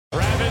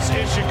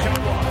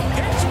Ishikawa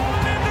hits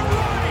one into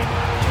right.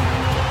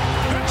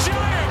 The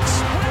Giants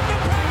win the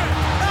pennant.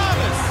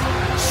 Thomas,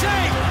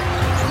 shake,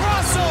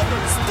 crossover,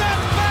 step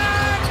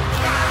back.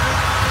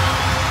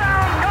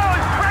 Down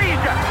goes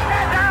Frazier.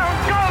 Down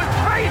goes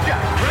Frazier.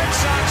 Red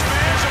Sox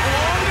fans have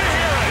longed to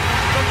hear it.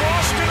 The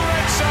Boston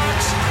Red Sox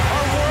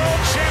are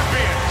world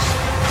champions.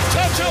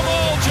 Touch 'em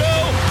all,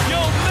 Joe.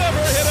 You'll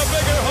never hit a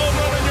bigger home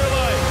run in your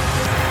life.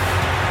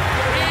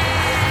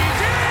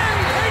 He's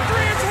in.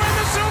 Patriots win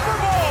the Super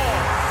Bowl.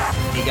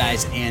 Hey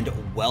guys,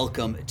 and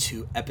welcome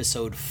to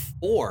episode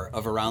 4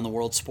 of Around the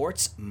World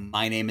Sports.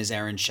 My name is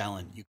Aaron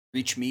Shellen. You can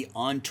reach me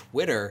on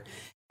Twitter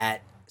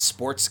at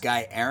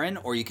SportsGuyAaron,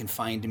 or you can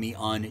find me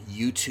on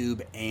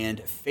YouTube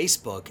and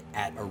Facebook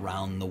at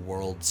Around the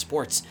World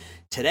Sports.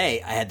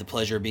 Today, I had the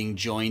pleasure of being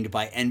joined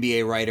by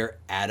NBA writer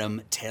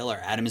Adam Taylor.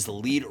 Adam is the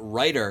lead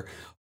writer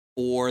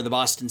for the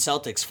Boston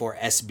Celtics for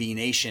SB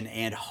Nation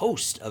and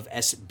host of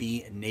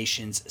SB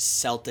Nation's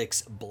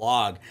Celtics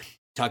blog.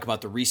 Talk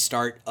about the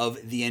restart of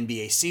the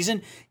NBA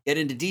season, get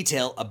into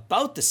detail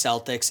about the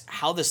Celtics,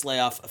 how this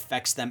layoff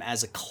affects them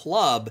as a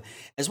club,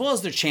 as well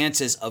as their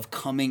chances of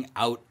coming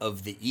out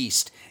of the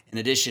East. In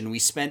addition, we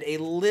spend a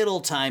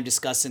little time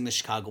discussing the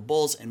Chicago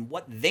Bulls and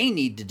what they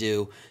need to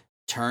do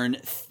to turn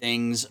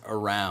things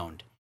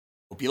around.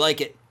 Hope you like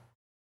it.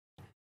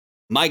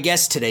 My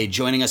guest today,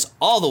 joining us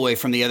all the way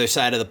from the other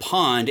side of the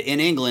pond in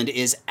England,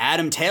 is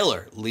Adam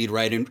Taylor, lead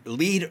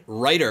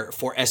writer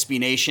for SB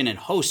Nation and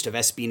host of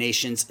SB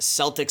Nation's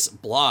Celtics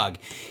blog.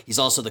 He's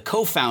also the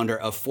co-founder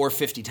of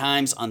 450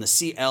 Times on the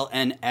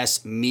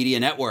CLNS Media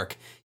Network.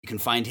 You can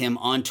find him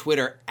on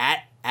Twitter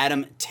at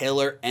Adam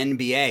Taylor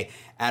NBA.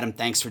 Adam,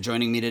 thanks for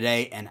joining me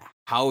today, and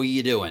how are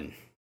you doing?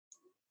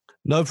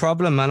 No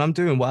problem, man. I'm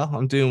doing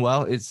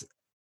well. It's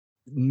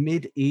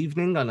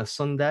mid-evening on a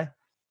Sunday.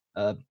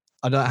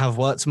 I don't have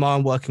work tomorrow.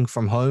 I'm working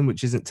from home,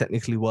 which isn't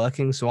technically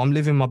working. So I'm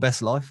living my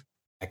best life.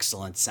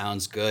 Excellent.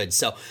 Sounds good.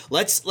 So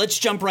let's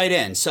jump right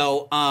in.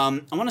 So I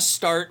want to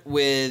start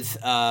with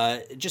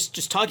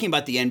just talking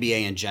about the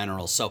NBA in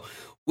general. So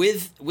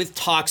with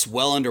talks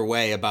well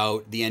underway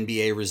about the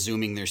NBA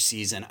resuming their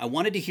season, I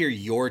wanted to hear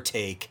your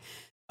take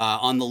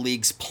on the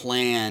league's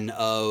plan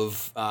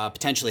of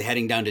potentially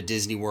heading down to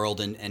Disney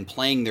World and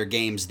playing their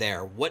games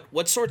there.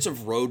 What sorts of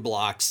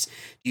roadblocks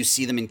do you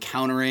see them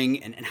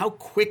encountering, and how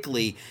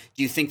quickly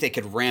do you think they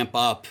could ramp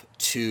up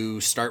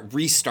to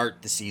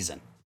restart the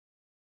season?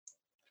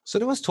 So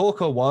there was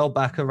talk a while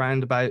back,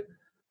 around about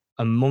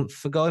a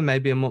month ago,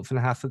 maybe a month and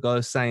a half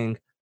ago, saying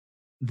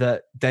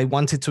that they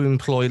wanted to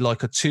employ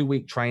like a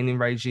 2-week training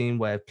regime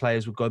where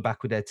players would go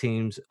back with their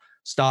teams,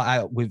 start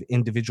out with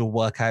individual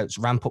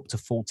workouts, ramp up to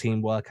full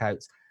team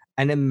workouts,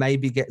 and then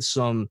maybe get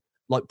some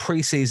like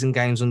preseason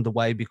games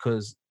underway,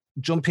 because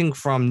jumping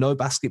from no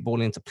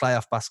basketball into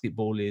playoff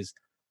basketball is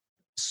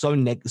so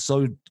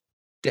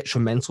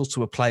detrimental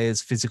to a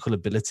player's physical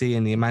ability,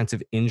 and the amount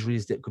of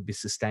injuries that could be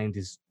sustained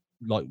is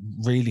like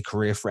really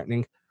career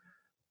threatening.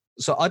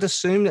 So I'd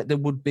assume that there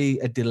would be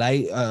a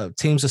delay.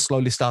 Teams are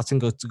slowly starting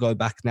to go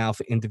back now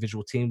for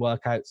individual team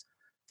workouts.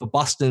 For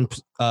Boston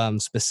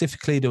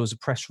specifically, there was a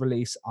press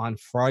release on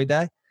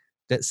Friday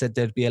that said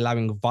they'd be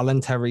allowing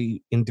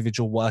voluntary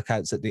individual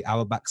workouts at the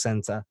Auerbach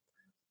Center.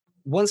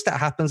 Once that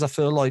happens, I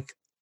feel like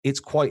it's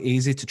quite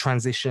easy to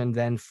transition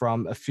then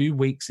from a few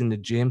weeks in the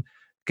gym,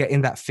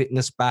 getting that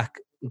fitness back,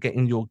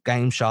 getting your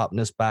game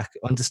sharpness back,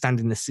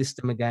 understanding the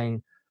system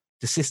again.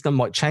 The system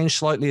might change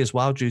slightly as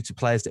well due to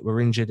players that were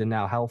injured and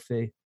now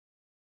healthy.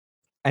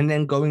 And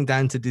then going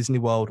down to Disney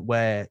World,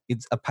 where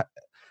it's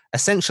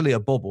essentially a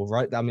bubble,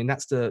 right? I mean,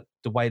 that's the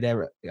way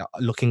they're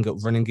looking at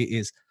running it,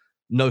 is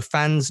no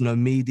fans, no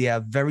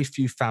media, very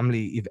few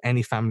family, if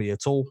any family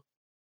at all.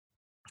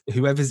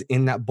 Whoever's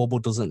in that bubble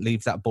doesn't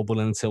leave that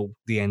bubble until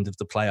the end of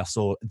the playoffs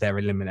or they're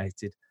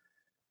eliminated.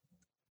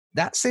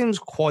 That seems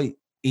quite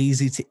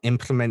easy to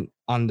implement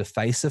on the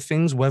face of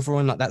things. Whether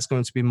or not that's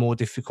going to be more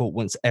difficult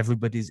once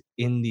everybody's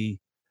in the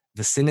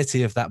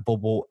vicinity of that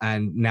bubble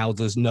and now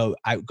there's no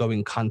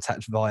outgoing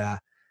contact via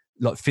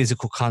like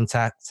physical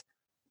contact,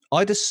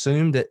 I'd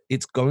assume that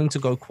it's going to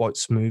go quite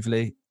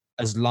smoothly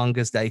as long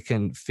as they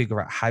can figure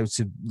out how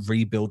to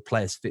rebuild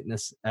players'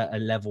 fitness at a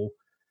level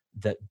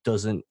that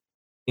doesn't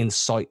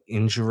incite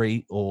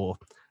injury or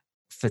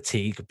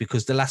fatigue,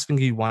 because the last thing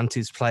you want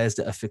is players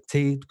that are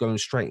fatigued going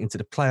straight into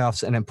the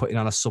playoffs and then putting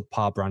on a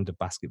subpar brand of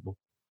basketball.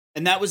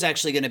 And that was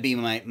actually going to be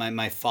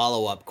my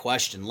follow-up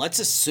question. Let's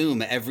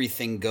assume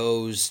everything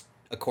goes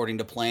according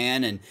to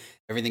plan and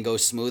everything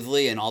goes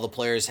smoothly and all the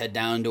players head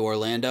down to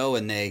Orlando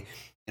and they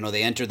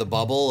enter the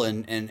bubble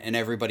and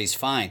everybody's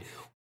fine.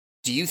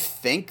 Do you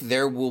think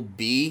there will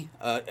be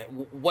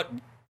what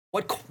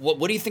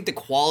do you think the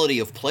quality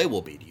of play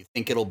will be? Do you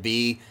think it'll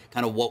be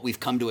kind of what we've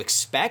come to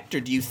expect, or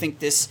do you think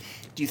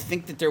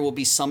that there will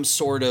be some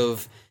sort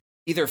of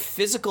either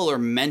physical or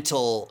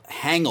mental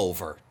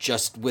hangover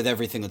just with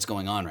everything that's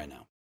going on right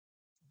now?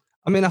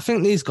 I mean, I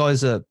think these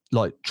guys are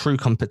like true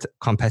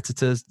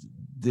competitors.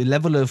 The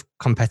level of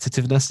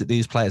competitiveness that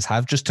these players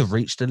have just to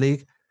reach the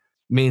league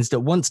means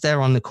that once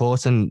they're on the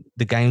court and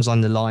the game's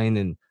on the line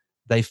and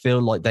they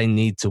feel like they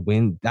need to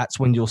win, that's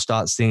when you'll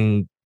start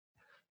seeing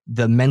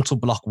the mental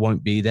block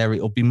won't be there.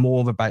 It'll be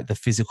more about the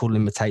physical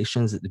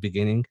limitations at the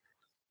beginning.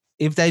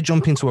 If they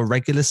jump into a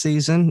regular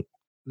season,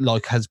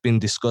 like has been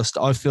discussed,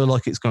 I feel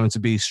like it's going to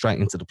be straight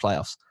into the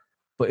playoffs.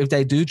 But if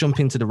they do jump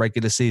into the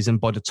regular season,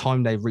 by the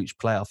time they reach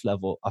playoff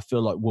level, I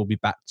feel like we'll be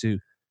back to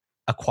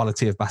a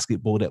quality of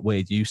basketball that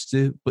we're used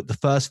to. But the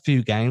first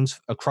few games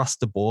across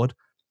the board,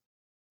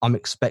 I'm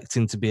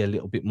expecting to be a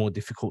little bit more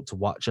difficult to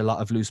watch. A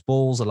lot of loose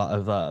balls, a lot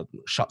of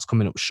shots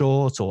coming up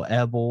short or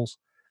air balls.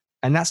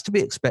 And that's to be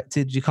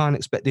expected. You can't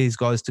expect these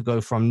guys to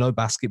go from no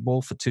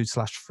basketball for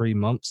 2-3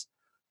 months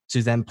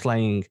to them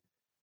playing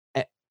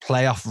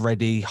playoff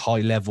ready, high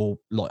level,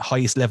 like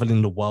highest level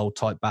in the world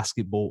type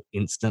basketball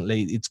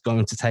instantly. It's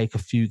going to take a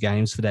few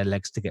games for their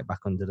legs to get back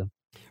under them.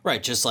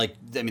 Right. Just like,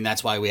 I mean,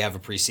 that's why we have a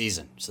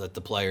preseason, so that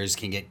the players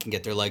can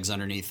get their legs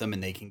underneath them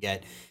and they can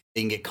get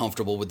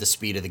comfortable with the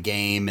speed of the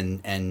game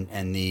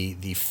and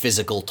the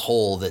physical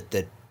toll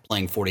that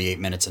playing 48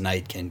 minutes a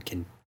night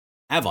can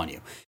have on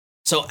you.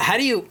 So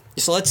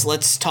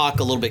let's talk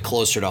a little bit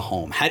closer to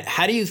home.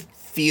 How do you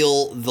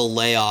feel the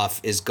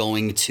layoff is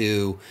going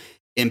to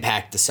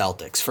impact the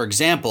Celtics? For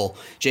example,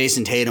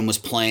 Jason Tatum was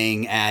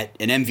playing at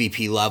an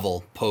MVP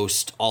level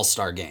post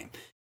All-Star game.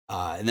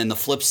 And then the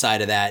flip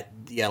side of that,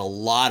 you had a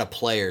lot of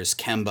players,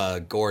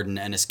 Kemba, Gordon,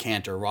 Enes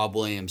Kanter, Rob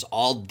Williams,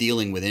 all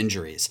dealing with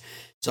injuries.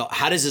 So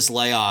how does this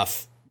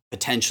layoff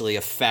potentially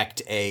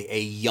affect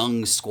a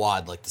young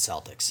squad like the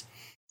Celtics?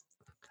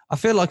 I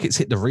feel like it's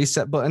hit the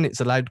reset button.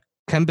 It's allowed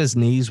Kemba's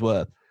knees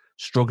were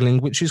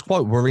struggling, which is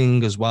quite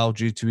worrying as well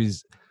due to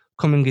his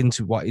coming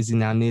into what is he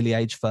now nearly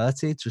age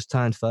 30, just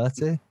turned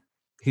 30.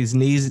 His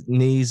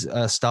knees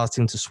are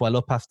starting to swell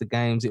up after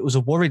games. It was a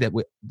worry that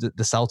the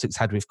Celtics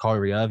had with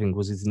Kyrie Irving,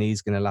 was his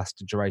knees going to last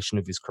the duration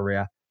of his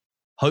career.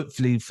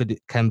 Hopefully for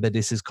Kemba,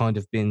 this has kind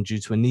of been due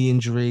to a knee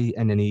injury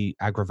and then he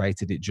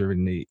aggravated it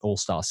during the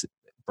All-Star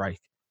break.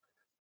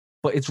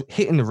 But it's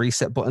hitting the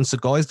reset button. So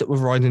guys that were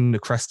riding the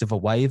crest of a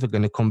wave are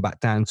going to come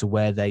back down to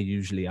where they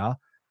usually are,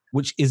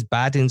 which is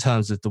bad in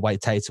terms of the way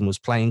Tatum was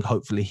playing.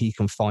 Hopefully he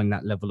can find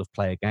that level of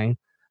play again.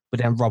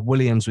 But then Rob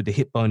Williams with the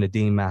hip bone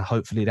edema,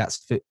 hopefully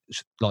that's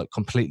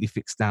completely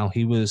fixed now.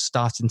 He was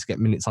starting to get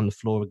minutes on the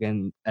floor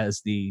again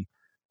as the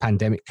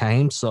pandemic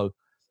came. So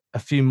a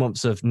few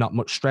months of not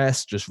much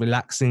stress, just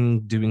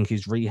relaxing, doing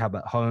his rehab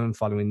at home,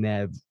 following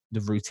the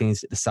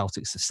routines that the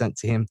Celtics have sent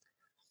to him.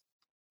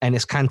 And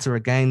it's Kanter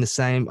again, the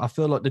same. I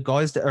feel like the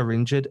guys that are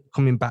injured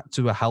coming back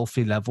to a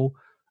healthy level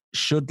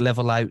should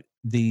level out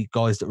the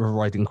guys that were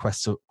riding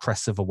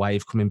crests of a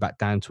wave coming back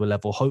down to a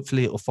level.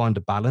 Hopefully it will find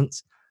a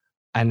balance.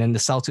 And then the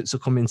Celtics will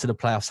come into the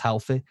playoffs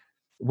healthy,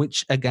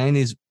 which again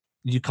is,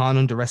 you can't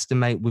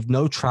underestimate with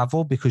no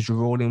travel because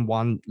you're all in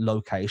one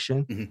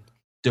location. Mm-hmm.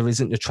 There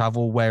isn't the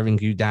travel wearing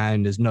you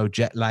down. There's no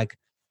jet lag.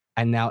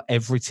 And now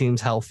every team's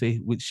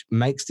healthy, which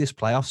makes this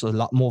playoffs a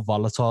lot more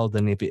volatile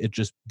than if it had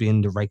just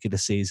been the regular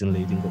season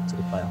leading up to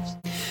the playoffs.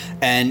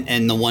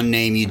 And the one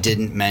name you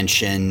didn't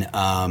mention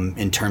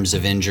in terms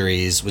of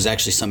injuries was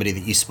actually somebody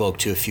that you spoke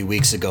to a few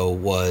weeks ago,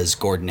 was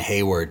Gordon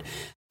Hayward.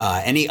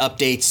 Any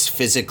updates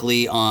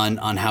physically on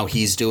how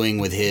he's doing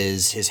with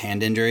his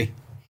hand injury?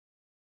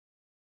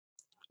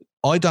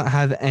 I don't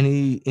have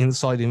any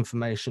inside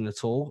information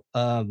at all.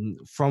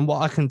 From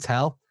what I can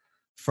tell,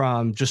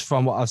 from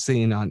what I've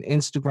seen on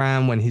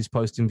Instagram when he's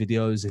posting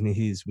videos and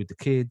he's with the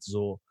kids,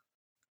 or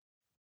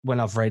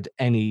when I've read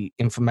any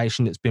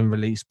information that's been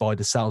released by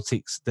the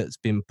Celtics that's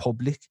been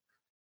public,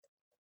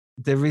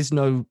 there is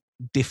no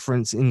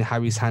difference in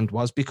how his hand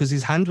was, because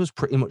his hand was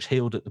pretty much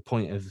healed at the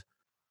point of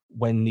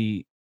when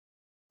the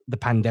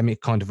pandemic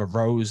kind of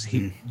arose.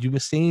 You were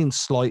seeing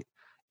slight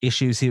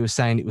issues. He was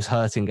saying it was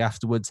hurting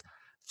afterwards.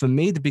 For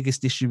me, the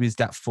biggest issue is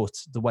that foot,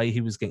 the way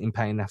he was getting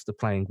pain after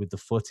playing with the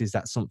foot. Is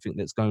that something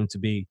that's going to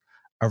be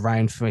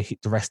around for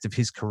the rest of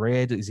his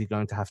career? Is he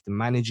going to have to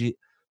manage it,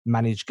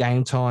 manage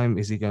game time?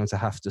 Is he going to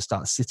have to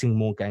start sitting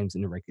more games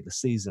in the regular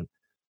season?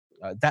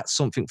 That's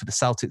something for the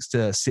Celtics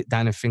to sit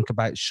down and think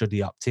about. Should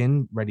he opt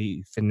in,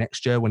 ready for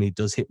next year when he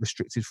does hit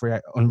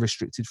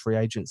unrestricted free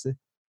agency?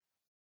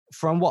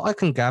 From what I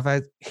can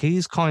gather,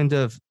 he's kind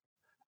of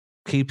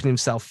keeping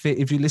himself fit.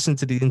 If you listen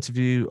to the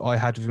interview I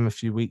had with him a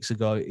few weeks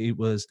ago,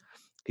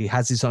 he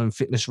has his own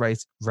fitness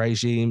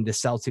regime. The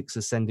Celtics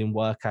are sending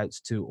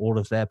workouts to all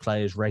of their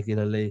players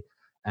regularly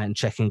and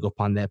checking up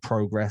on their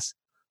progress.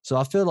 So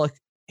I feel like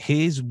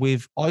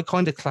I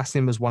kind of class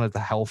him as one of the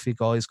healthy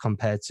guys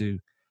compared to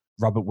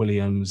Robert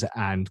Williams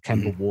and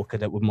Kemba Walker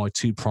that were my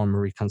two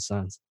primary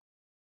concerns.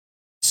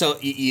 So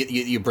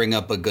you bring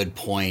up a good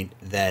point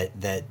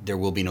that there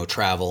will be no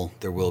travel.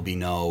 There will be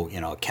no,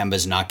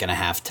 Kemba's not going to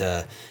have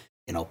to,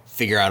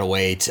 figure out a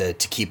way to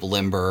keep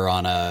limber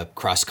on a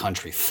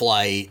cross-country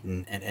flight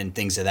and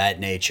things of that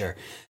nature.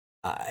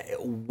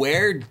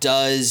 Where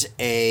does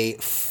a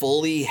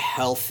fully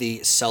healthy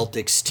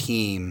Celtics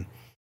team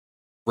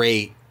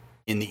rate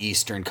in the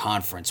Eastern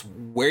Conference?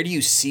 Where do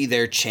you see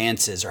their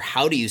chances, or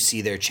how do you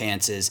see their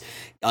chances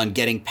on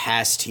getting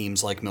past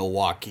teams like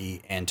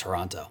Milwaukee and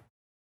Toronto?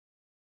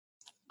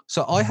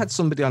 So I had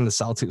somebody on the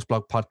Celtics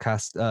blog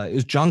podcast. It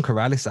was John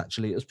Corrales,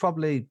 actually. It was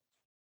probably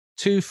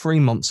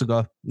 2-3 months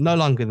ago, no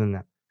longer than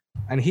that.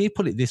 And he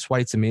put it this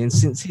way to me. And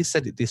since he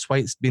said it this way,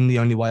 it's been the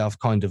only way I've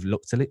kind of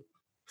looked at it,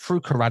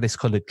 through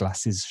Corrales-coloured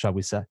glasses, shall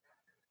we say.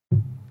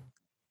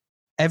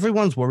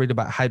 Everyone's worried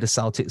about how the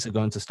Celtics are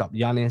going to stop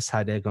Giannis,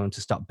 how they're going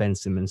to stop Ben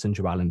Simmons and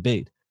Joel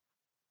Embiid.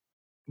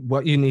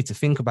 What you need to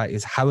think about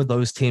is how are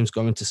those teams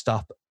going to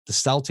stop the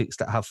Celtics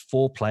that have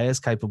 4 players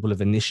capable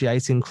of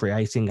initiating,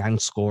 creating,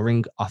 and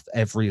scoring off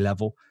every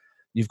level.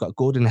 You've got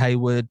Gordon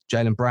Hayward,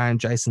 Jaylen Brown,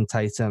 Jason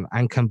Tatum,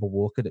 and Kemba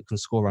Walker that can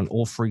score on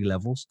all 3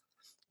 levels.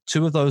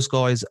 2 of those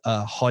guys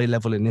are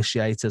high-level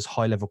initiators,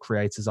 high-level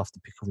creators off the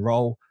pick and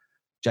roll.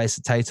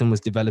 Jason Tatum was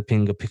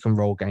developing a pick and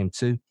roll game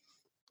too.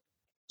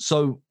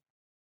 So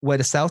where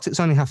the Celtics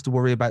only have to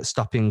worry about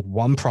stopping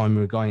 1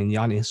 primary guy in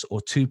Giannis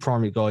or 2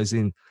 primary guys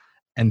in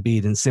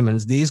Embiid and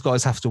Simmons, these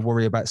guys have to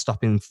worry about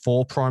stopping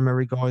 4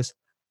 primary guys.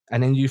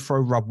 And then you throw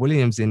Rob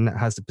Williams in that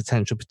has the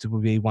potential to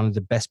be one of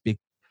the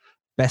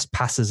best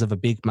passers of a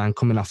big man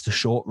coming off the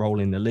short roll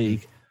in the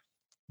league.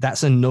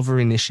 That's another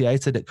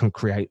initiator that can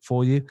create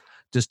for you.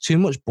 There's too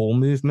much ball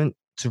movement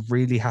to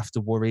really have to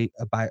worry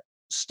about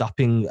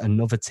stopping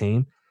another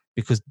team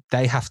because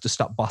they have to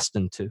stop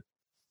Boston too.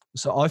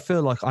 So I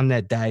feel like on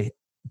their day,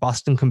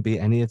 Boston can beat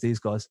any of these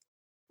guys.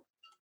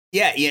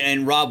 Yeah,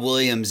 and Rob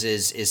Williams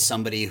is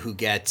somebody who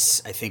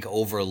gets, I think,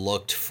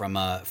 overlooked from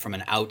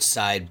an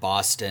outside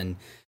Boston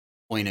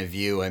point of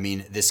view. I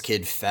mean, this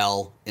kid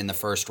fell in the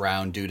first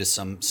round due to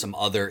some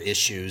other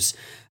issues.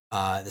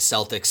 The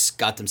Celtics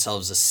got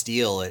themselves a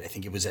steal. I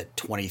think it was at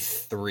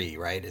 23,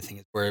 right? I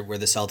think it's where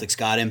the Celtics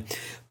got him.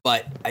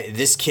 But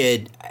this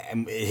kid,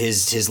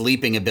 his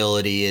leaping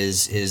ability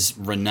is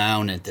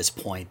renowned at this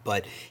point.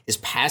 But his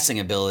passing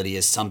ability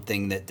is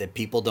something that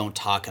people don't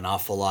talk an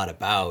awful lot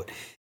about.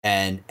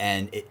 And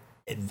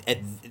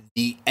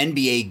the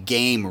NBA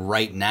game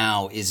right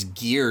now is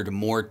geared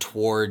more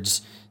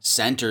towards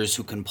centers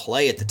who can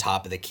play at the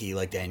top of the key,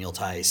 like Daniel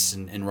Tice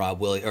and Rob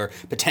Williams, or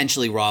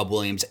potentially Rob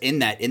Williams in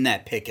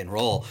that pick and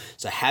roll.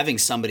 So having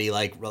somebody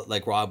like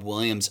Rob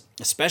Williams,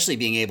 especially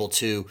being able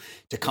to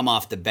come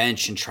off the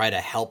bench and try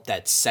to help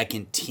that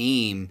second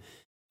team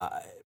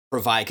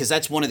provide, because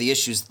that's one of the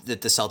issues that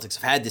the Celtics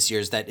have had this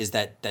year is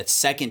that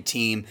second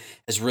team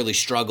has really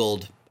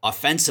struggled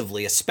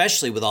offensively,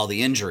 especially with all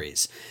the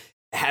injuries.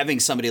 Having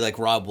somebody like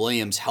Rob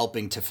Williams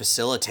helping to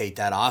facilitate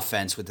that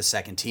offense with the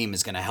second team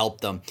is going to help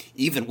them,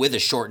 even with a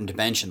shortened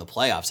bench in the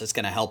playoffs. It's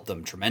going to help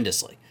them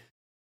tremendously.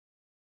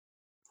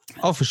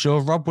 Oh, for sure.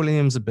 Rob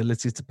Williams'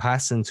 ability to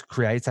pass and to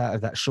create out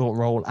of that short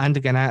roll and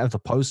again out of the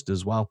post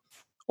as well,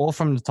 or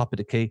from the top of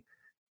the key,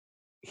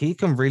 he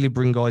can really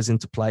bring guys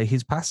into play.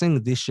 His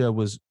passing this year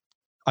was,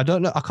 I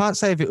don't know, I can't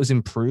say if it was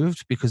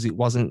improved because it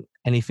wasn't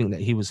anything that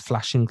he was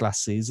flashing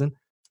last season,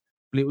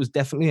 but it was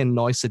definitely a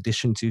nice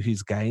addition to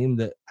his game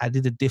that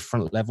added a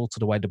different level to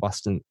the way the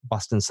Boston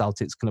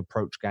Celtics can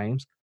approach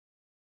games.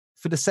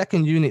 For the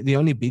second unit, the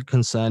only big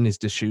concern is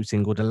the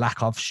shooting or the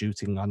lack of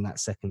shooting on that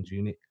second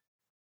unit,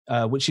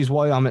 which is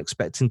why I'm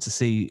expecting to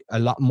see a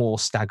lot more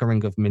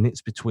staggering of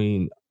minutes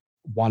between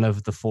one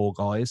of the 4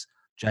 guys,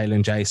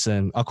 Jalen,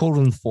 Jason. I call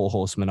them the 4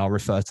 horsemen. I'll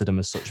refer to them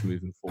as such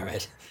moving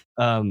forward.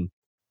 All right.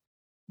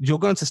 You're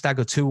going to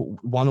stagger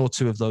 1 or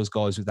 2 of those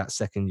guys with that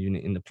second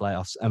unit in the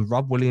playoffs. And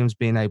Rob Williams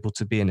being able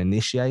to be an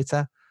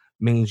initiator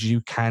means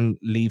you can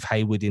leave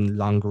Hayward in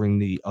longer in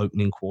the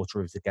opening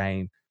quarter of the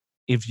game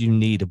if you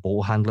need a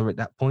ball handler at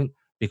that point,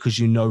 because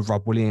you know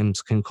Rob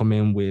Williams can come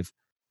in with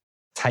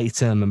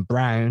Tatum and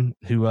Brown,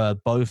 who are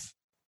both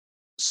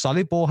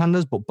solid ball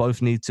handlers, but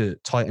both need to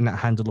tighten that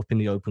handle up in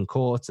the open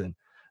court and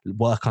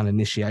work on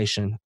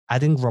initiation.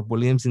 Adding Rob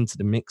Williams into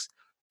the mix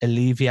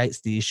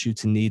alleviates the issue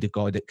to need a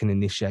guy that can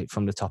initiate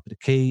from the top of the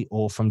key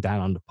or from down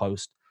on the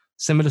post,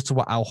 similar to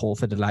what Al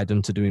Horford allowed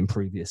them to do in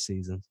previous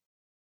seasons.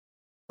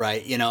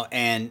 Right,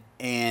 and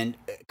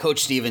Coach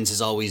Stevens has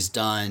always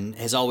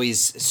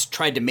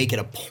tried to make it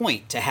a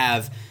point to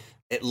have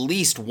at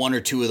least 1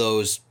 or 2 of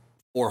those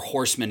 4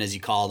 horsemen, as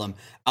you call them,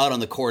 out on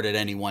the court at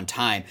any one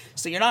time.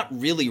 So you're not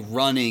really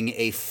running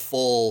a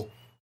full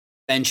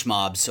bench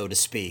mob, so to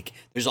speak.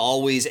 There's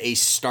always a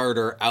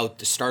starter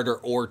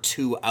or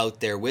 2 out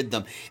there with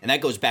them. And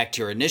that goes back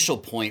to your initial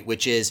point,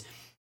 which is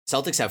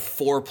Celtics have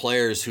 4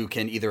 players who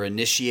can either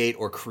initiate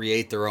or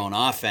create their own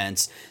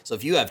offense. So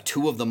if you have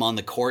 2 of them on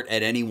the court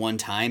at any one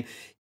time,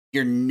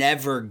 you're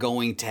never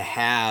going to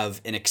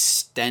have an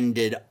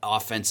extended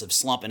offensive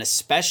slump. And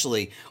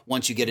especially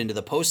once you get into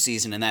the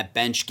postseason and that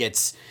bench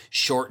gets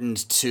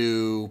shortened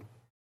to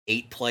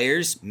 8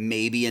 players,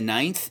 maybe a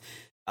 9th,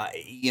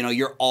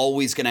 you're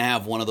always going to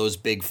have one of those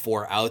big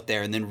 4 out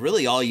there. And then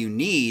really all you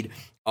need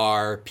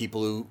are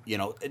people who,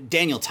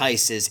 Daniel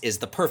Tice is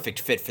the perfect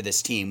fit for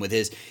this team with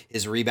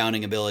his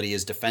rebounding ability,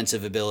 his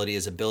defensive ability,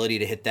 his ability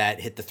to hit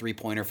the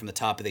 3-pointer from the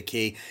top of the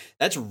key.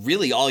 That's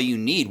really all you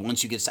need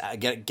once you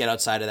get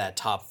outside of that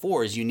top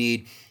 4 is you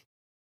need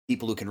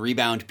people who can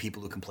rebound,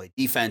 people who can play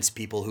defense,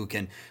 people who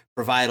can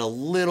provide a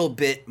little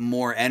bit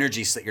more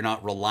energy so that you're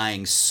not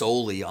relying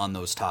solely on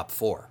those top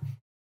 4.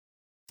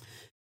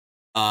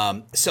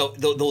 So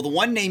the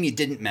one name you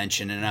didn't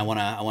mention, and I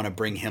want to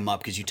bring him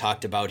up because you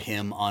talked about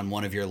him on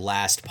one of your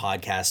last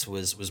podcasts,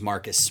 was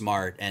Marcus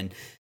Smart, and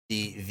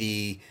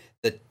the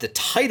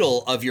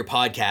title of your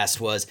podcast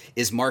was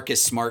 "Is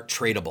Marcus Smart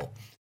Tradable?"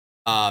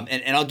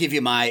 And I'll give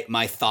you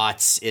my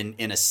thoughts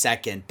in a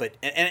second, but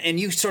and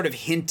you sort of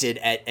hinted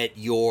at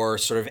your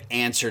sort of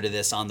answer to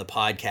this on the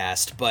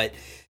podcast, but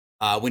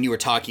when you were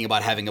talking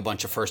about having a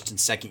bunch of first and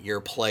second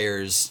year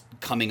players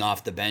coming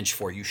off the bench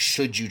for you,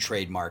 should you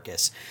trade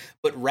Marcus?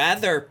 But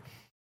rather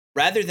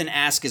than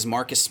ask, is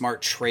Marcus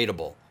Smart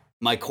tradable?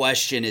 My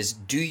question is,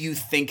 do you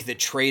think that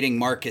trading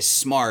Marcus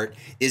Smart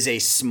is a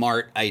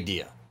smart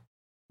idea?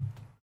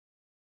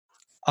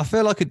 I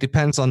feel like it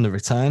depends on the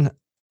return.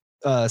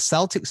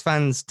 Celtics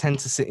fans tend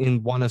to sit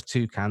in one of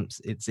two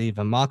camps. It's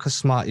either Marcus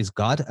Smart is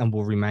God and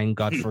will remain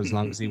God for as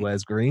long as he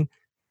wears green,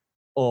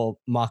 or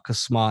Marcus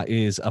Smart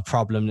is a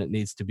problem that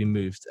needs to be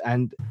moved.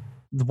 And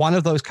one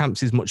of those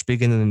camps is much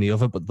bigger than the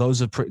other, but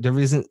there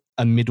isn't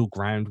a middle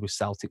ground with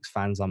Celtics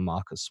fans on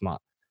Marcus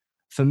Smart.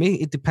 For me,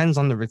 it depends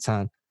on the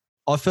return.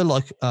 I feel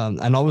like,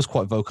 and I was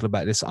quite vocal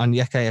about this,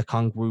 Onyeka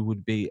Okongwu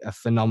would be a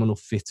phenomenal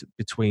fit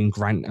between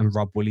Grant and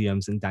Rob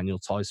Williams and Daniel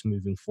Tice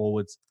moving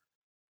forwards.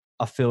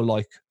 I feel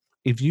like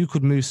if you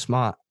could move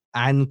Smart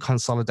and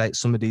consolidate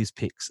some of these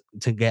picks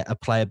to get a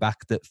player back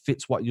that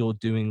fits what you're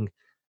doing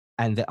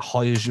and that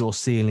hires your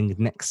ceiling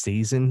next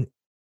season,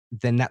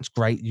 then that's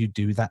great. You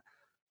do that.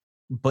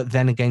 But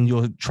then again,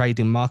 you're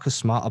trading Marcus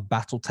Smart, a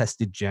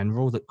battle-tested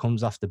general that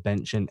comes off the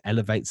bench and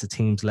elevates a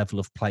team's level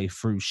of play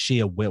through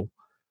sheer will,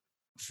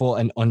 for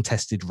an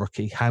untested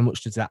rookie. How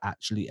much does that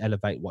actually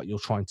elevate what you're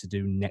trying to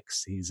do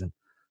next season?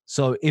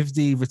 So if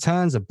the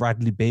returns are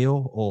Bradley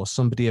Beal or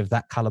somebody of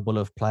that caliber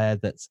of player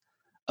that's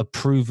a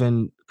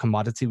proven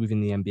commodity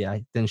within the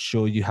NBA, then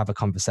sure, you have a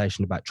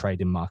conversation about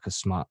trading Marcus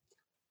Smart.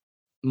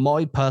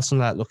 My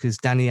personal outlook is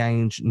Danny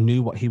Ainge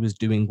knew what he was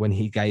doing when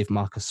he gave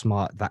Marcus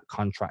Smart that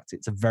contract.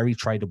 It's a very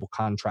tradable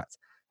contract.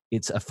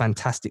 It's a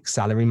fantastic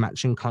salary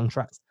matching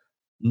contract.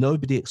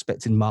 Nobody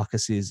expected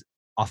Marcus's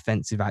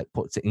offensive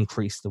output to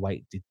increase the way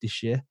it did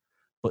this year,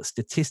 but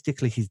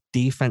statistically, his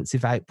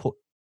defensive output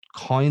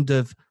kind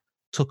of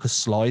took a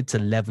slide to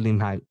level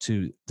him out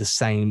to the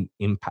same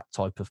impact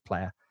type of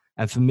player.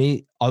 And for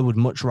me, I would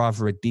much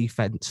rather a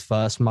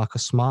defense-first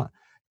Marcus Smart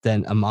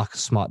than a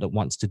Marcus Smart that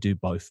wants to do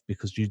both,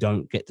 because you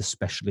don't get the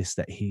specialist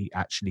that he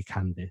actually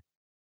can be.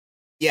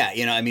 Yeah,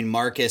 I mean,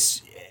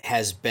 Marcus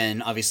has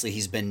been, obviously,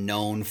 he's been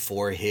known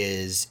for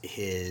his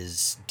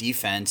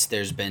defense.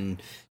 There's been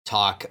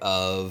talk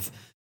of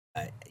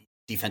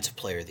Defensive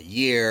Player of the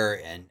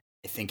Year, and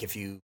I think if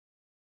you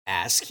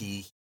ask,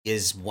 he's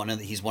one of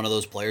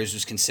those players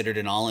who's considered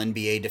an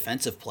All-NBA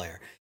defensive player.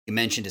 You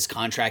mentioned his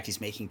contract;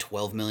 he's making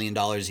 $12 million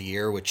a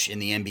year, which in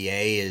the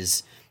NBA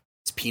is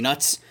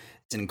peanuts.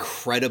 It's an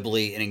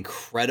incredibly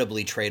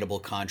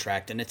tradable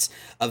contract, and it's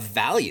of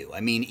value.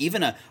 I mean,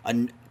 even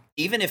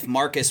if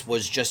Marcus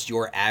was just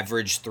your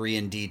average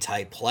 3-and-D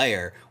type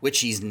player,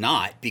 which he's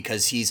not,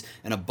 because he's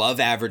an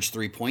above average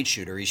 3-point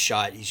shooter. He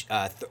shot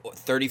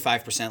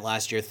 35%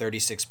 last year,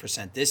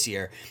 36% this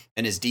year.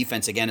 And his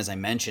defense, again, as I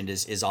mentioned,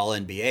 is all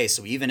NBA.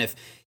 So even if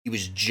he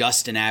was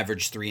just an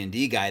average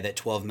 3-and-D guy, that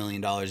 $12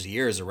 million a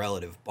year is a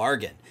relative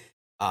bargain.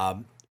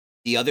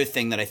 The other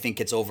thing that I think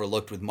gets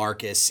overlooked with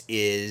Marcus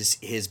is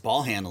his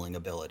ball handling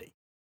ability.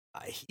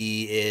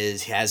 He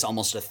has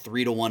almost a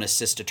 3-to-1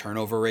 assist to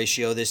turnover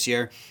ratio this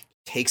year.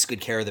 Takes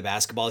good care of the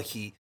basketball.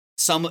 He's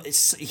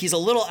a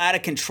little out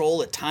of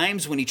control at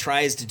times when he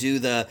tries to do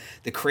the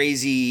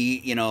crazy,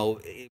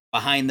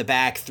 behind the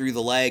back, through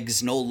the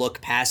legs, no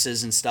look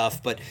passes and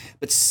stuff. But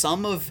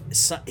some of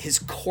his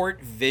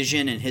court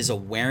vision and his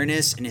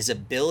awareness and his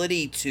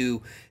ability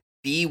to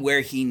be where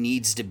he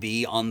needs to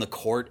be on the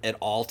court at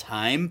all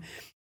time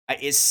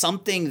is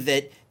something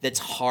that's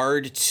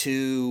hard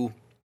to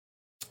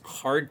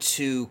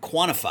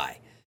quantify.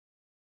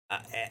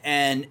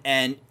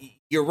 And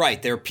you're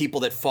right. There are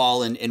people that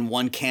fall in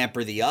one camp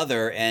or the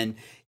other, and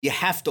you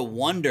have to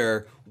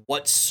wonder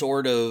what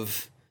sort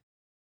of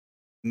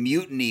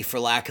mutiny, for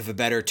lack of a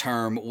better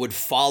term, would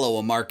follow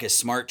a Marcus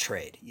Smart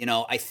trade.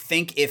 I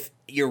think if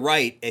you're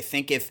right, I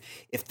think if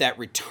that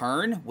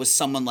return was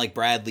someone like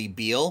Bradley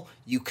Beal,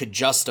 you could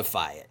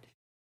justify it.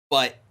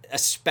 But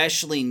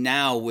especially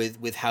now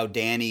with how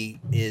Danny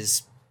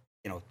is,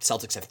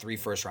 Celtics have 3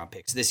 first-round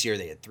picks. This year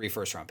they had 3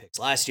 first-round picks.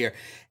 Last year,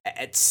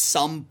 at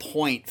some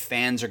point,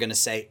 fans are going to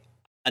say,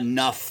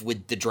 enough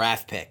with the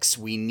draft picks.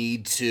 We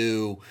need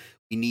to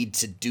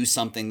do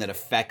something that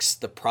affects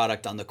the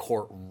product on the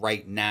court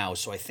right now.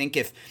 So I think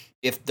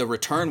if the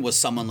return was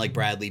someone like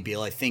Bradley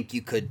Beal, I think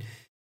you could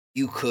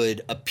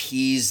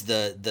appease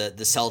the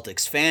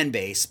Celtics fan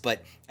base.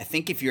 But I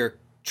think if you're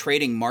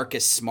trading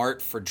Marcus Smart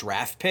for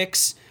draft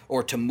picks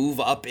or to move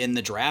up in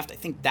the draft, I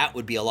think that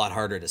would be a lot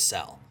harder to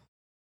sell.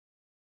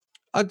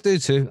 I do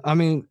too. I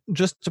mean,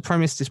 just to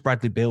premise this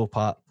Bradley Beal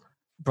part,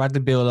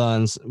 Bradley Beal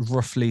earns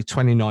roughly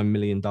 $29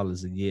 million a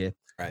year.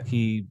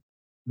 Right.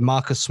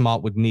 Marcus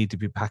Smart would need to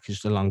be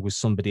packaged along with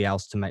somebody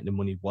else to make the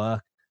money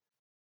work.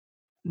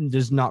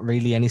 There's not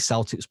really any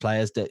Celtics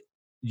players that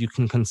you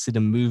can consider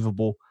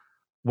movable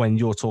when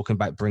you're talking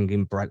about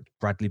bringing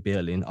Bradley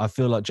Beal in. I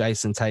feel like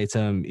Jason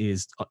Tatum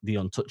is the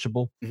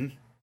untouchable. Mm-hmm.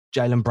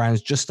 Jaylen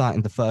Brown's just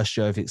starting the first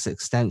year of its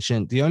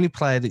extension. The only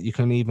player that you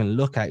can even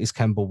look at is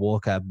Kemba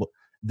Walker, but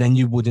then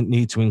you wouldn't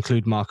need to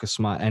include Marcus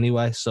Smart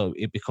anyway, so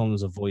it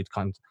becomes a void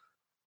kind.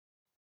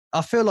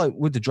 I feel like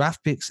with the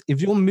draft picks,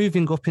 if you're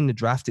moving up in the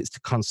draft, it's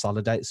to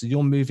consolidate. So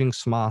you're moving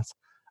Smart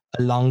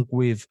along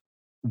with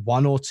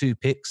 1 or 2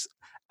 picks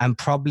and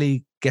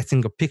probably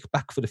getting a pick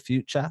back for the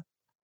future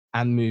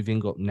and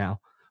moving up now.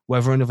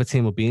 Whether another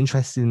team will be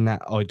interested in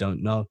that, I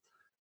don't know.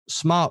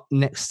 Smart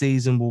next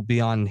season will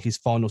be on his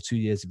final 2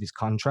 years of his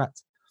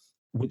contract,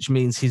 which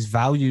means his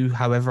value,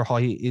 however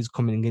high it is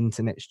coming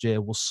into next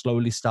year, will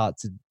slowly start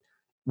to,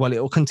 well, it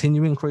will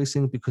continue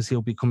increasing because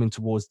he'll be coming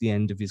towards the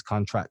end of his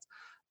contract.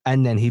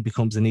 And then he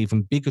becomes an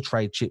even bigger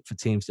trade chip for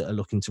teams that are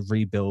looking to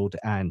rebuild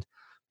and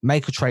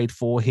make a trade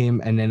for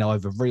him and then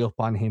either re-up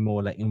on him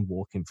or let him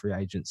walk in free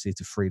agency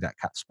to free that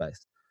cap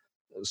space.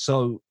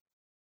 So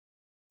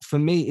for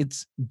me,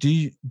 it's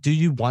do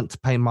you want to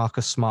pay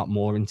Marcus Smart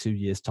more in 2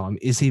 years' time?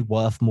 Is he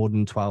worth more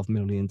than $12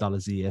 million a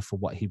year for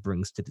what he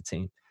brings to the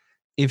team?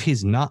 If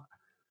he's not,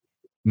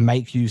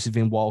 make use of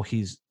him while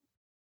his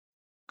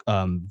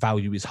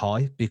value is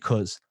high,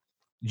 because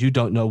you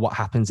don't know what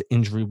happens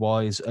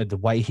injury-wise, the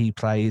way he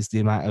plays, the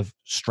amount of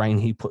strain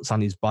he puts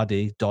on his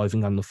body,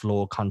 diving on the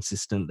floor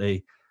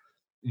consistently.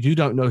 You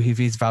don't know if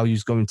his value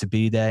is going to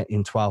be there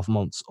in 12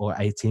 months or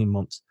 18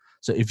 months.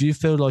 So if you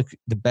feel like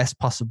the best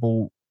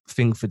possible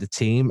thing for the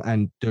team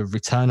and the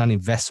return on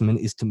investment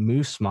is to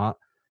move Smart,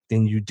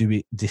 then you do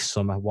it this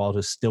summer while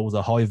there's still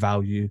the high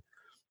value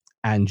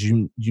and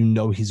you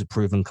know he's a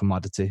proven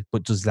commodity.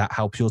 But does that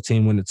help your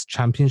team win its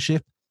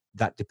championship?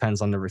 That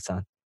depends on the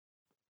return.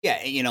 Yeah,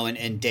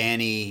 and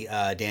Danny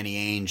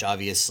Ainge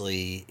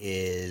obviously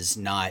is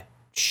not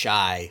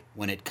shy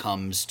when it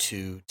comes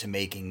to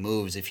making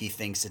moves. If he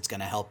thinks it's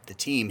going to help the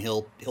team,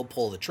 he'll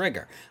pull the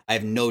trigger. I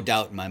have no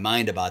doubt in my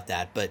mind about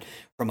that. But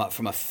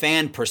from a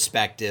fan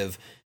perspective,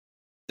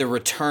 the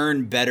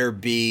return better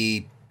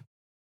be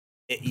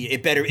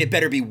it better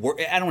be I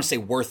don't want to say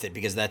worth it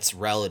because that's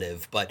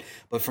relative, but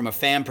from a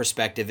fan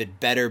perspective, it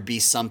better be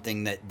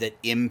something that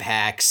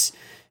impacts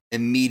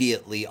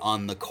immediately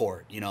on the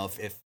court.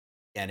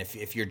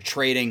 If you're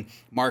trading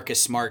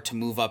Marcus Smart to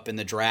move up in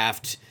the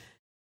draft,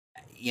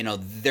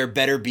 there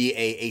better be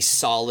a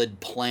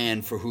solid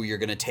plan for who you're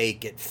going to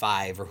take at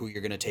 5 or who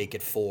you're going to take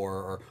at 4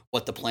 or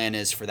what the plan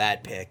is for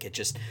that pick. It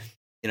just,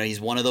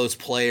 he's one of those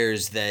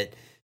players that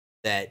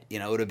it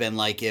would have been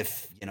like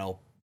if,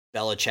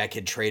 Belichick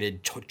had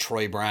traded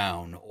Troy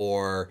Brown,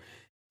 or,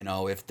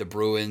 if the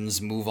Bruins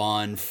move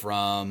on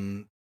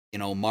from,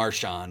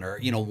 Marchand, or,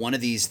 one of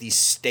these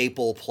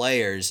staple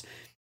players.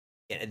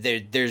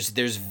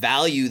 There's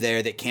value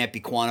there that can't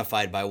be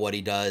quantified by what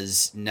he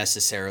does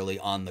necessarily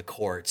on the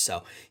court.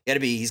 So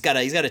he's got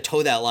to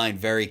toe that line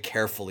very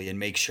carefully and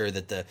make sure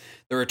that the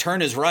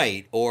return is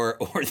right, or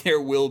there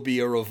will be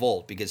a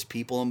revolt, because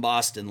people in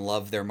Boston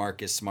love their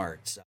Marcus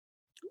Smart. So.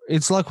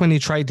 It's like when he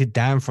traded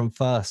down from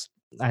first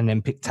and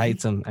then picked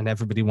Tatum and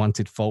everybody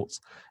wanted Fultz.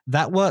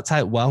 That worked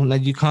out well. Now,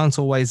 you can't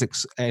always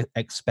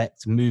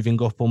expect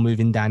moving up or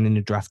moving down in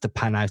the draft to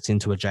pan out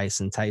into a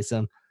Jason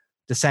Tatum.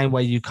 The same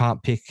way you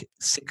can't pick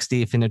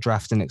 60th in a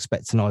draft and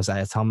expect an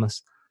Isaiah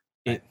Thomas.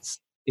 It's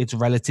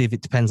relative.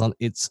 It depends on,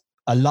 it's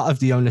a lot of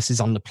the onus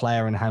is on the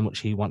player and how much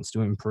he wants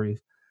to improve.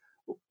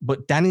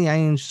 But Danny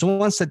Ainge,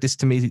 someone said this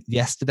to me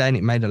yesterday and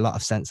it made a lot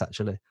of sense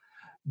actually.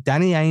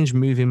 Danny Ainge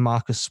moving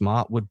Marcus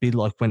Smart would be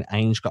like when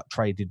Ainge got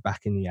traded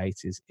back in the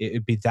 80s. It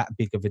would be that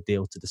big of a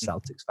deal to the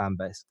Celtics fan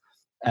base.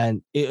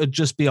 And it would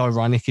just be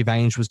ironic if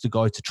Ainge was the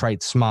guy to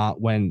trade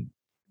Smart when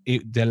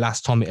the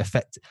last time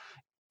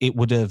it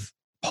would have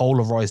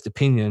polarized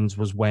opinions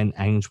was when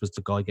Ainge was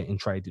the guy getting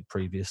traded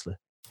previously.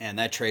 And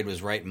that trade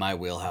was right in my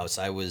wheelhouse.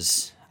 I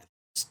was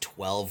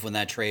 12 when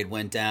that trade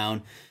went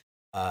down,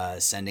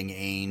 sending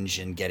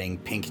Ainge and getting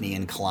Pinckney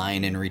and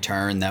Klein in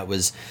return. That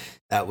was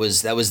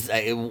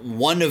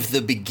one of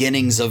the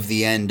beginnings of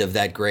the end of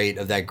that great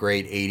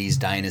 80s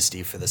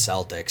dynasty for the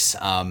Celtics.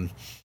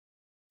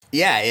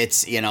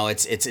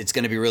 It's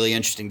going to be really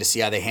interesting to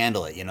see how they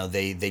handle it.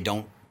 They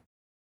don't,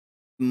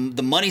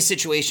 the money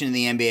situation in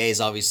the NBA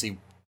is obviously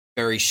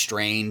very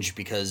strange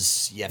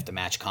because you have to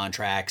match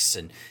contracts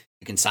and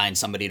you can sign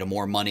somebody to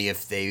more money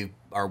if they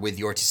are with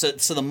your team.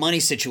 So the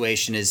money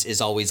situation is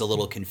always a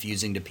little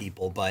confusing to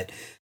people. But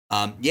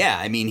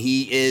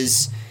he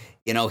is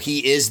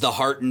the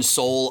heart and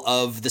soul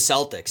of the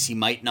Celtics. He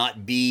might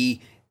not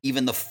be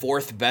even the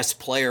 4th best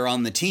player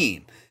on the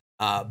team,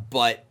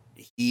 but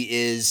he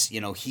is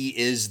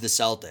the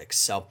Celtics.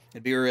 So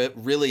it'd be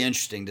really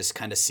interesting to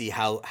kind of see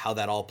how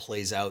that all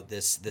plays out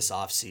this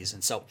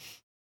offseason. So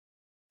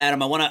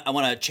Adam, I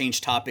want to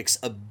change topics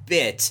a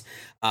bit.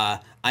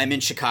 I'm in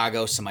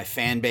Chicago, so my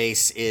fan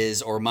base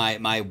is, or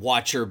my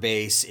watcher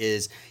base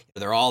is,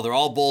 they're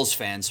all Bulls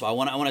fans. So I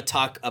want to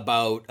talk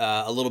about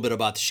a little bit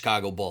about the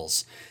Chicago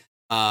Bulls.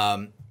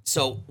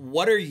 So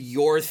what are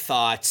your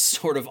thoughts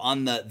sort of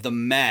on the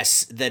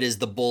mess that is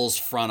the Bulls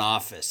front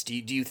office? Do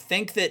you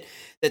think that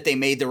they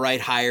made the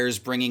right hires,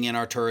 bringing in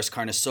Arturas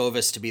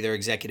Karnisovas to be their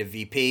executive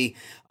VP,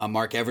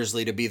 Mark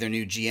Eversley to be their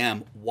new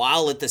GM,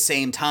 while at the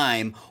same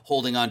time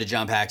holding on to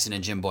John Paxson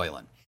and Jim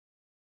Boylan?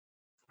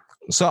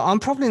 So I'm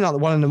probably not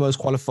one of the most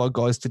qualified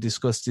guys to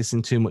discuss this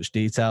in too much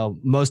detail.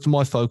 Most of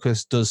my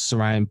focus does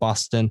surround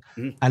Boston,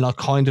 and I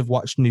kind of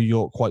watch New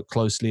York quite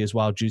closely as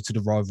well due to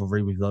the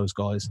rivalry with those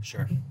guys.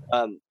 Sure.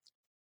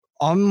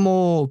 I'm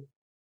more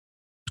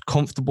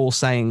comfortable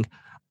saying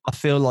I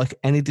feel like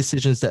any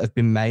decisions that have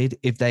been made,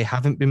 if they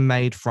haven't been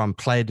made from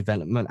player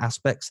development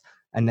aspects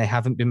and they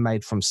haven't been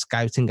made from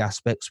scouting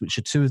aspects, which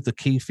are two of the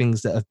key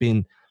things that have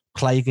been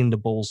plaguing the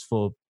Bulls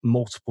for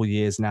multiple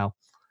years now,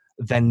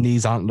 then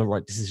these aren't the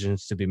right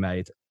decisions to be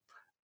made.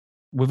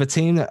 With a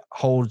team that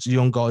holds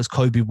young guys,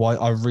 Kobe White,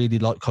 I really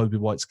like Kobe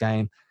White's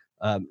game.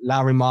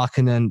 Lauri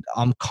Markkanen,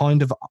 I'm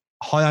kind of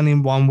high on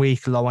him one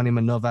week, low on him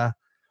another.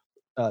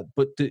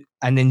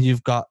 And then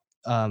you've got,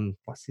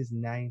 what's his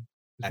name?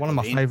 He's one of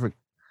my favorite.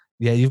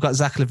 Yeah, you've got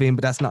Zach LaVine,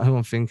 but that's not who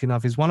I'm thinking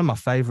of. He's one of my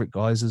favorite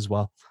guys as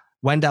well.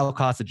 Wendell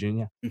Carter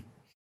Jr.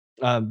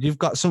 You've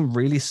got some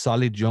really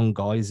solid young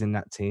guys in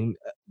that team.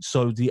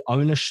 So the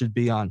onus should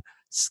be on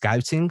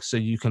scouting, so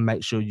you can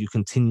make sure you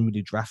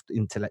continually draft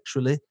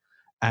intellectually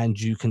and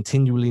you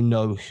continually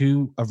know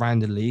who around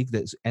the league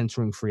that's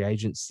entering free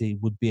agency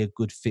would be a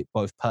good fit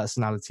both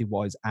personality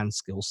wise and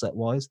skill set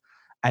wise.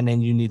 And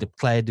then you need a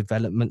player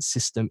development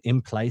system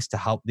in place to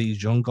help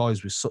these young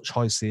guys with such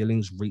high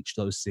ceilings reach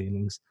those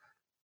ceilings.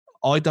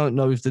 I don't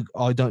know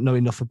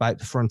enough about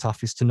the front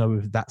office to know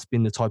if that's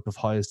been the type of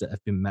hires that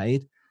have been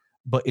made.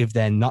 But if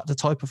they're not the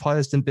type of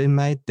hires that have been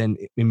made, then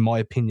in my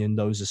opinion,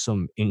 those are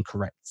some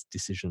incorrect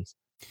decisions.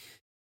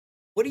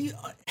 What do you,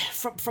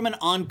 from an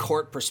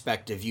on-court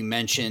perspective, you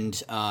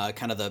mentioned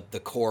kind of the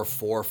core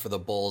four for the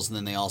Bulls, and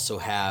then they also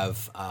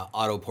have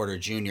Otto Porter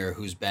Jr.,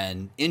 who's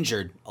been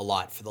injured a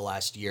lot for the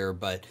last year,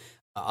 but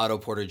Otto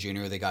Porter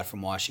Jr. they got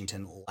from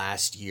Washington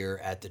last year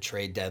at the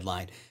trade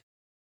deadline.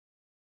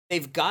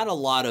 They've got a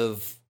lot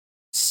of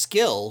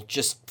skill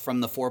just from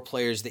the four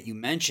players that you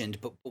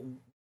mentioned, but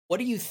what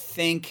do you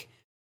think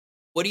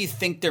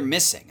they're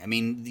missing? I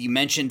mean, you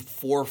mentioned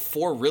four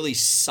really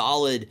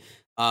solid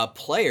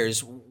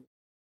players.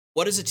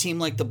 What does a team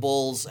like the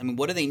Bulls, I mean,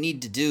 what do they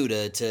need to do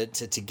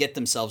to get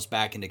themselves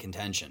back into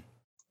contention?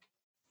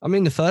 I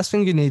mean, the first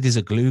thing you need is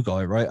a glue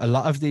guy, right? A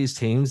lot of these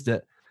teams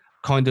that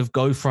kind of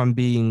go from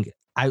being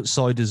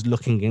outsiders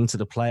looking into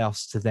the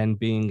playoffs to then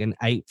being an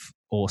 8th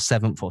or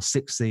 7th or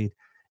 6th seed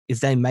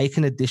is they make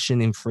an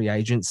addition in free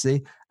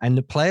agency, and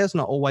the player's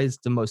not always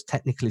the most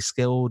technically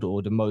skilled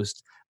or the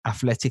most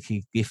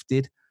athletically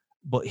gifted,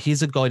 but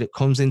he's a guy that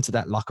comes into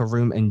that locker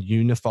room and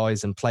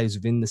unifies and plays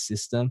within the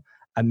system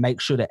and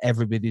make sure that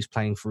everybody's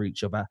playing for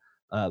each other.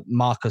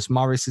 Marcus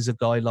Morris is a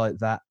guy like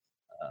that.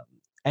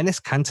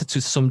 Enes Kanter,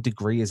 to some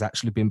degree, has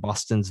actually been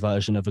Boston's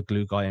version of a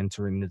glue guy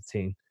entering the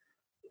team.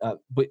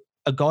 But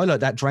a guy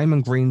like that,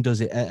 Draymond Green,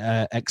 does it at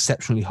an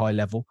exceptionally high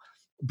level.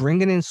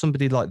 Bringing in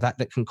somebody like that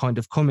can kind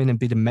of come in and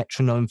be the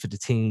metronome for the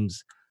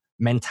team's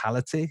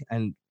mentality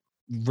and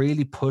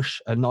really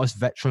push a nice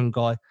veteran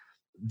guy,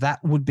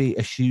 that would be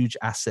a huge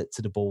asset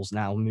to the Bulls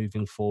now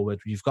moving forward.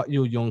 You've got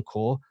your young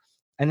core.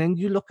 And then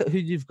you look at who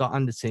you've got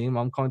on the team.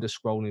 I'm kind of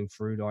scrolling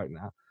through right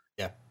now.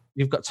 Yeah.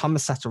 You've got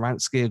Thomas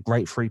Satoransky, a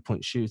great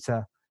three-point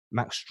shooter.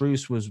 Max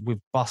Strus was with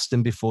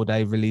Boston before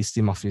they released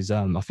him off his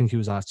I think he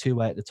was on a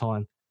two-way at the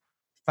time.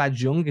 Thad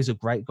Young is a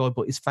great guy,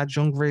 but is Thad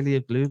Young really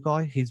a glue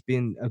guy? He's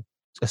been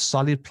a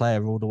solid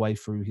player all the way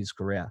through his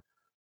career,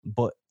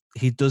 but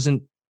he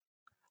doesn't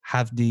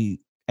have the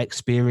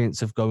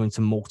experience of going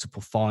to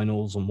multiple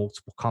finals or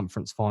multiple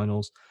conference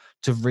finals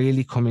to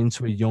really come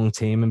into a young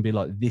team and be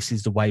like, this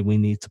is the way we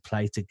need to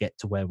play to get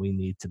to where we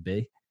need to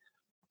be.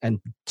 And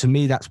to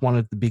me, that's one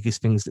of the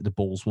biggest things that the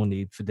Bulls will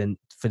need for them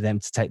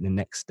to take the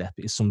next step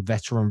is some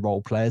veteran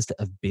role players that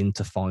have been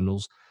to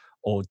finals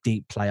or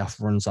deep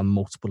playoff runs on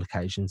multiple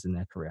occasions in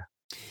their career.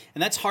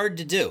 And that's hard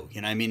to do.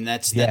 You know, I mean,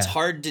 that's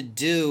hard to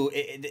do.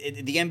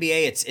 The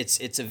NBA,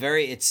 it's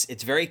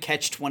very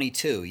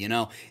catch-22. You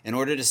know, in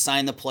order to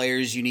sign the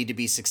players, you need to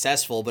be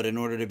successful, but in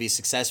order to be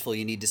successful,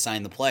 you need to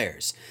sign the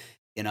players.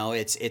 You know,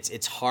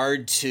 it's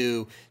hard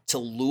to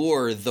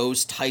lure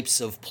those types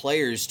of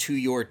players to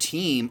your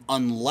team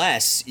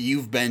unless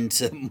you've been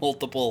to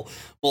multiple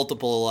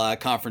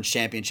conference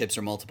championships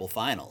or multiple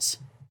finals.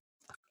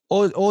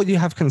 Or you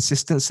have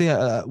consistency.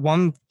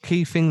 One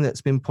key thing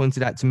that's been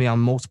pointed out to me on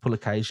multiple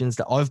occasions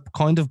that I've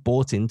kind of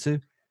bought into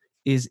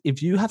is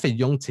if you have a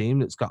young team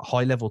that's got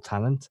high-level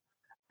talent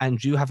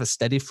and you have a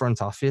steady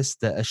front office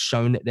that has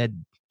shown that they're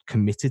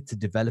committed to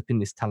developing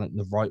this talent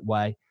the right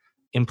way,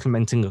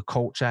 implementing a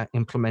culture,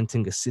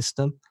 implementing a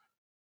system,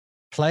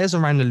 players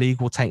around the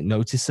league will take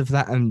notice of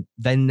that, and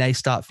then they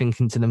start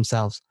thinking to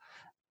themselves,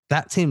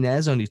 that team there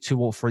is only 2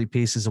 or 3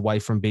 pieces away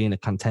from being a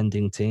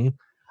contending team.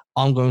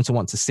 I'm going to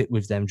want to sit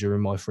with them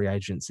during my free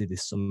agency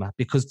this summer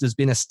because there's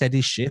been a steady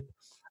ship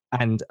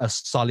and a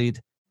solid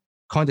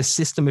kind of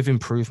system of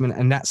improvement.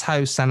 And that's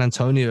how San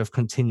Antonio have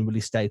continually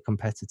stayed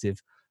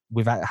competitive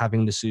without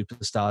having the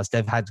superstars.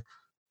 They've had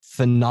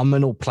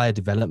phenomenal player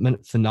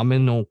development,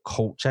 phenomenal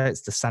culture.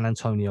 It's the San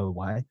Antonio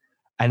way.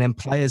 And then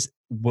players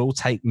will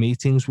take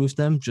meetings with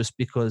them just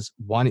because,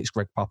 one, it's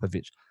Greg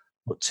Popovich,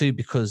 but two,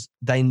 because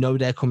they know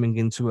they're coming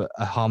into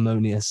a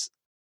harmonious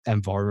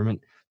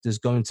environment. There's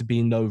going to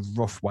be no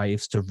rough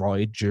waves to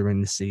ride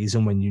during the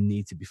season when you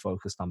need to be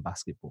focused on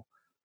basketball.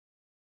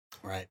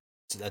 Right.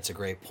 So that's a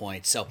great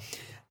point. So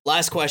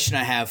last question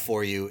I have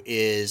for you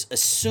is,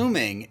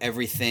 assuming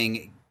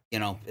everything,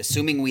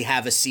 assuming we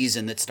have a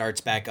season that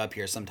starts back up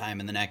here sometime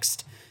in the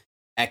next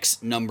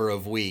X number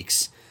of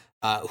weeks,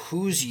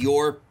 who's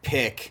your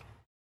pick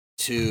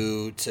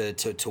to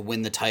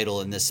win the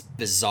title in this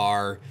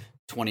bizarre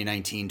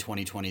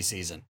 2019-2020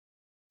 season?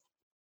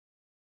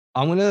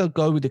 I'm going to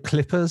go with the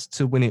Clippers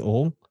to win it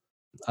all.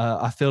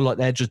 I feel like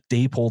they're just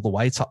deep all the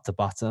way, top to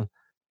bottom.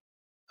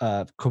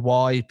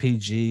 Kawhi,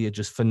 PG are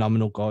just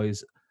phenomenal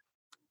guys.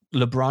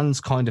 LeBron's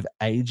kind of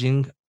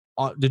aging.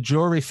 The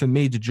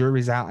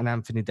jury's out on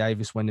Anthony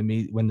Davis when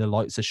the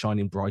lights are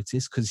shining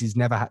brightest, because he's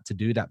never had to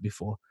do that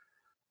before.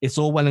 It's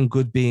all well and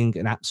good being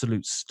an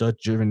absolute stud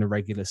during the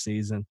regular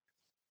season.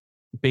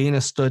 Being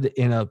a stud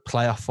in a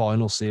playoff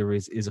final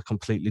series is a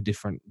completely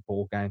different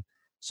ball game.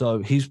 So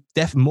he's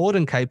more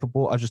than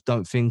capable. I just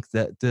don't think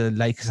that the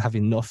Lakers have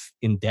enough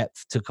in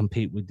depth to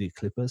compete with the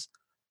Clippers.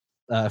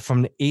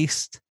 From the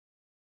East,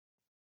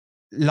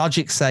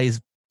 logic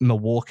says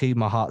Milwaukee.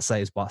 My heart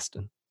says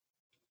Boston.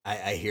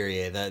 I hear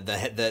you.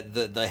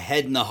 The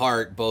head and the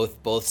heart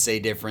both say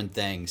different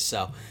things.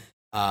 So,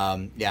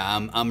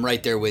 I'm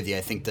right there with you.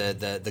 I think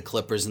the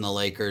Clippers and the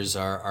Lakers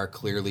are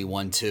clearly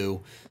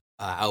 1-2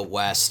 out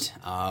west.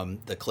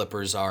 The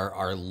Clippers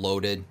are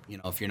loaded.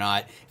 If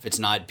it's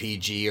not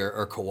PG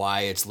or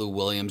Kawhi, it's Lou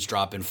Williams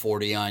dropping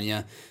 40 on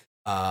you.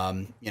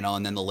 And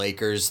then the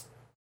Lakers,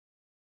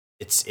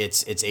 it's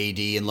AD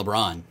and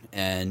LeBron,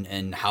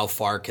 and how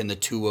far can the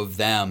two of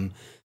them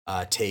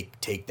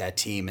take that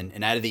team?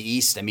 And out of the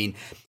East, I mean,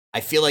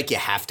 I feel like you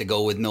have to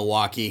go with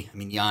Milwaukee. I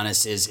mean,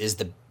 Giannis is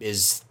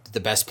the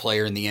best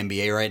player in the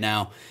NBA right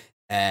now,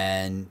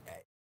 and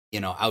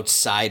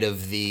outside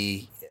of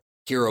the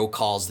hero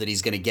calls that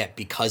he's going to get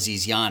because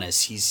he's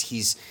Giannis,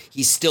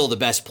 he's still the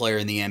best player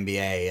in the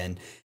NBA,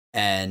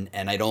 and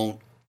I don't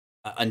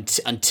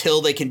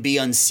until they can be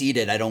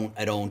unseated, I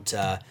don't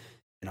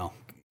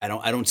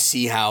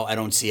see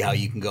how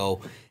you can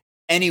go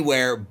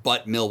anywhere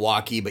but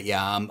Milwaukee. But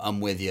yeah, I'm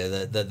with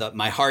you.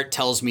 My heart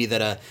tells me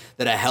that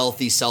a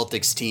healthy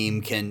Celtics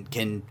team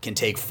can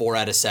take 4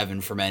 out of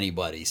 7 from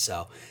anybody.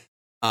 So,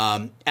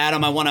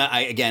 Adam,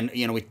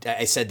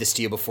 I said this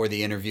to you before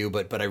the interview,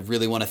 but I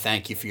really want to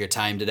thank you for your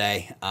time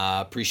today.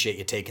 Appreciate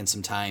you taking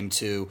some time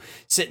to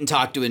sit and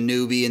talk to a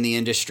newbie in the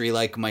industry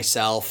like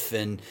myself,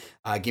 and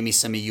give me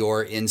some of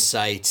your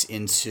insights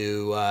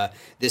into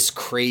this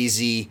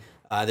crazy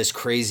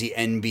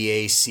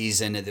NBA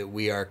season that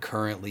we are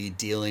currently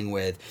dealing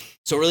with.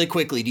 So really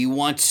quickly, do you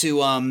want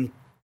to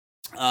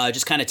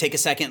just kind of take a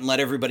second and let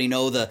everybody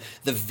know the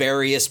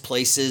various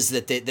places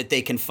that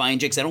they can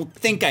find you? Because I don't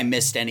think I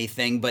missed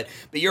anything, but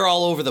you're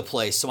all over the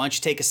place. So why don't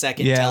you take a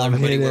second and tell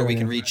everybody where we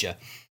can reach you?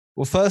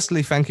 Well,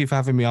 firstly, thank you for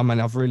having me on,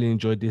 man. I've really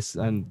enjoyed this,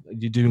 and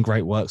you're doing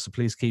great work. So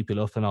please keep it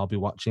up, and I'll be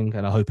watching,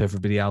 and I hope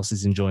everybody else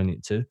is enjoying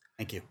it too.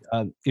 Thank you.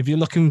 If you're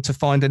looking to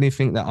find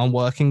anything that I'm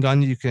working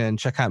on, you can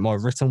check out my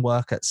written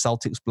work at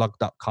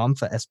CelticsBlog.com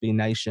for SB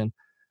Nation.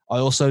 I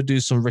also do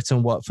some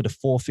written work for the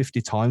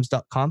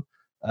 450times.com.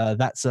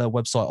 That's a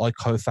website I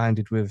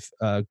co-founded with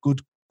a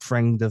good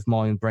friend of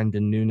mine,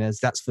 Brendan Nunes.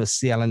 That's for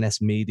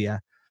CLNS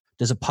Media.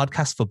 There's a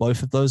podcast for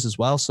both of those as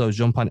well. So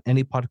jump on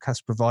any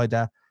podcast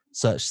provider,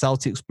 search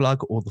Celtics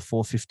Blog or the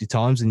 450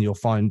 Times, and you'll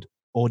find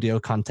audio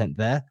content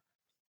there.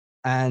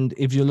 And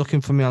if you're looking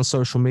for me on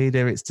social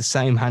media, it's the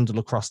same handle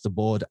across the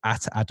board,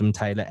 at Adam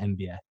Taylor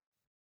NBA.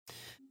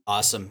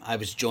 Awesome. I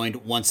was joined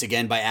once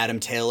again by Adam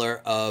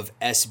Taylor of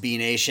SB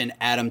Nation.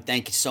 Adam,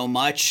 thank you so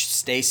much.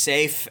 Stay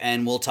safe,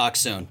 and we'll talk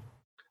soon.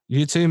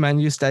 You too, man.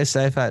 You stay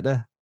safe out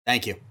there.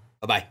 Thank you.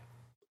 Bye-bye.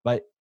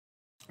 Bye.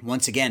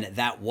 Once again,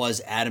 that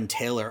was Adam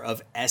Taylor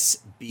of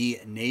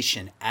SB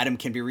Nation. Adam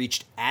can be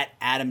reached at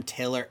Adam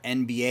Taylor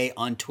NBA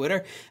on Twitter,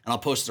 and I'll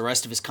post the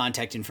rest of his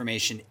contact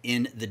information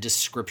in the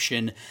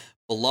description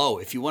below.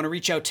 If you want to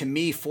reach out to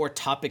me for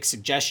topic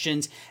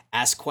suggestions,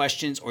 ask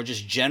questions, or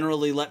just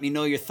generally let me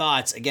know your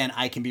thoughts, again,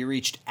 I can be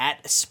reached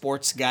at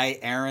Sports Guy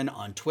Aaron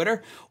on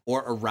Twitter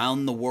or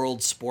Around the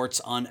World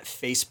Sports on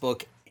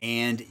Facebook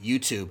and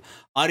YouTube.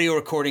 Audio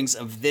recordings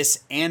of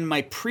this and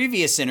my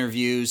previous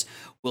interviews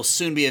will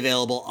soon be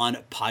available on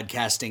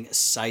podcasting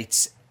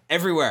sites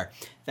everywhere.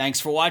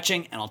 Thanks for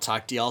watching, and I'll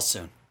talk to you all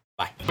soon.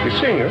 Bye. You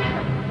singer.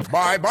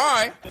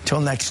 Bye-bye.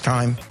 Till next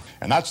time.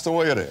 And that's the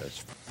way it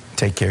is.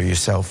 Take care of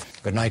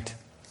yourself. Good night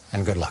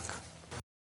and good luck.